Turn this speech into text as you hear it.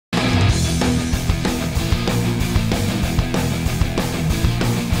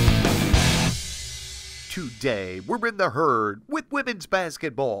Day, we're in the herd with women's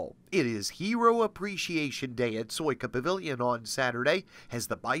basketball. It is Hero Appreciation Day at Soika Pavilion on Saturday as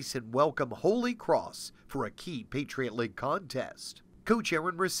the Bison welcome Holy Cross for a key Patriot League contest. Coach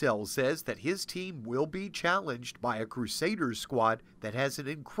Aaron Russell says that his team will be challenged by a Crusaders squad that has an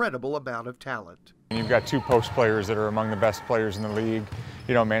incredible amount of talent. You've got two post players that are among the best players in the league.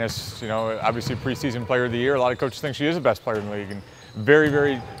 Manus, obviously preseason player of the year. A lot of coaches think she is the best player in the league. And very,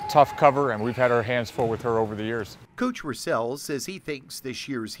 very tough cover, and we've had our hands full with her over the years. Coach Russell says he thinks this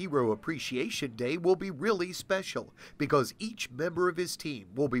year's Hero Appreciation Day will be really special because each member of his team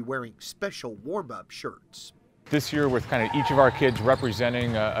will be wearing special warm-up shirts. This year, with kind of each of our kids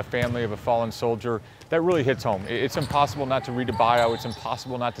representing a family of a fallen soldier, that really hits home. It's impossible not to read a bio. It's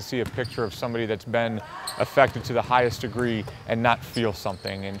impossible not to see a picture of somebody that's been affected to the highest degree and not feel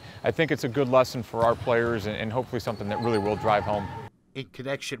something. And I think it's a good lesson for our players and hopefully something that really will drive home. In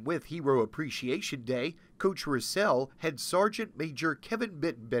connection with Hero Appreciation Day, Coach Russell had Sergeant Major Kevin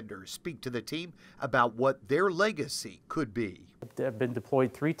Bittenbender speak to the team about what their legacy could be. I've been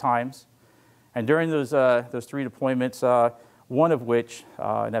deployed 3 times. And during those 3 deployments, one of which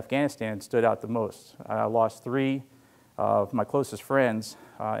in Afghanistan stood out the most. I lost 3 of my closest friends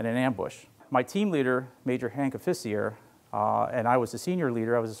in an ambush. My team leader, Major Hank Officier, and I was the senior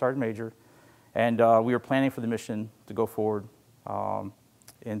leader, I was a sergeant major, and we were planning for the mission to go forward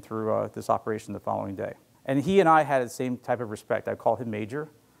through this operation the following day. And he and I had the same type of respect. I'd call him Major,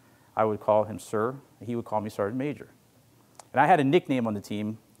 I would call him Sir, and he would call me Sergeant Major. And I had a nickname on the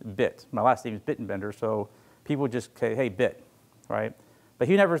team, Bit. My last name is Bittenbender, so people would just say, hey, Bit, right? But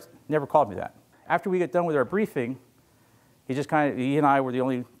he never called me that. After we get done with our briefing, he and I were the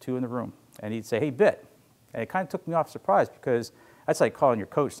only 2 in the room, and he'd say, hey, Bit. And it kind of took me off surprise because that's like calling your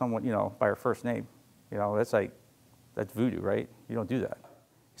coach someone, by her first name. That's voodoo, right? You don't do that.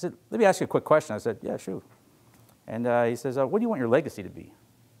 He said, let me ask you a quick question. I said, yeah, sure. And he says, what do you want your legacy to be?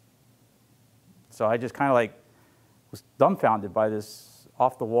 So I just kind of was dumbfounded by this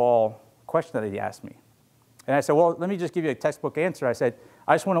off-the-wall question that he asked me. And I said, well, let me just give you a textbook answer. I said,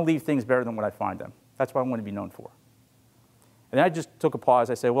 I just want to leave things better than what I find them. That's what I want to be known for. And then I just took a pause.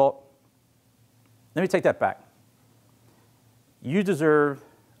 I said, well, let me take that back. You deserve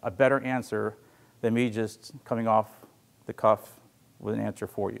a better answer than me just coming off the cuff with an answer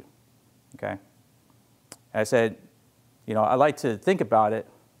for you, okay? And I said, I'd like to think about it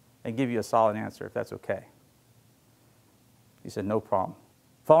and give you a solid answer, if that's okay. He said, no problem.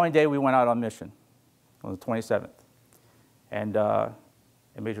 Following day, we went out on mission on the 27th, and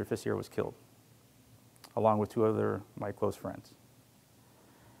Major Officier was killed, along with 2 other my close friends.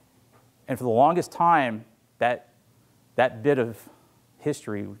 And for the longest time, that bit of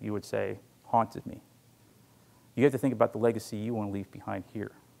history, you would say, haunted me. You have to think about the legacy you want to leave behind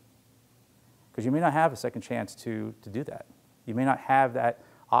here, because you may not have a second chance to do that. You may not have that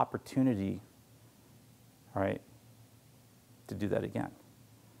opportunity, right, to do that again.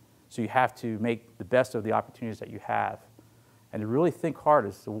 So you have to make the best of the opportunities that you have and to really think hard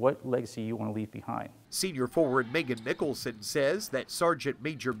as to what legacy you want to leave behind. Senior forward Megan Mikklelsen says that Sergeant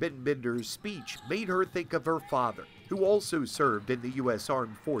Major Bittenbender's speech made her think of her father, who also served in the U.S.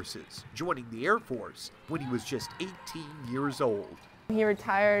 Armed Forces, joining the Air Force when he was just 18 years old. He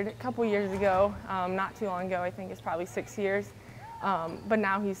retired a couple years ago, not too long ago. I think it's probably 6 years. But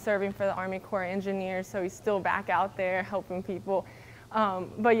now he's serving for the Army Corps of Engineers, so he's still back out there helping people.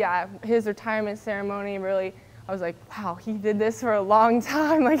 But yeah, his retirement ceremony really, I was like, wow, he did this for a long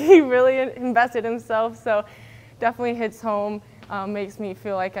time. He really invested himself, so definitely hits home, makes me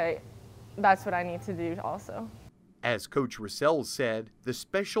feel like that's what I need to do also. As Coach Russell said, the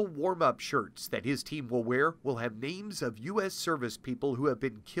special warm-up shirts that his team will wear will have names of U.S. service people who have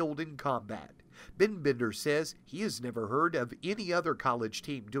been killed in combat. Bittenbender says he has never heard of any other college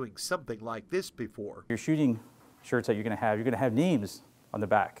team doing something like this before. Your shooting shirts that you're going to have names on the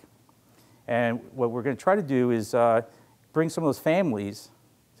back. And what we're going to try to do is bring some of those families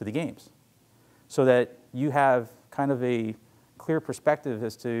to the games so that you have kind of a clear perspective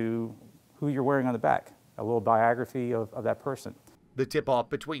as to who you're wearing on the back, a little biography of that person. The tip-off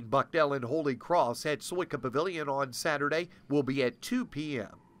between Bucknell and Holy Cross at Soika Pavilion on Saturday will be at 2 p.m.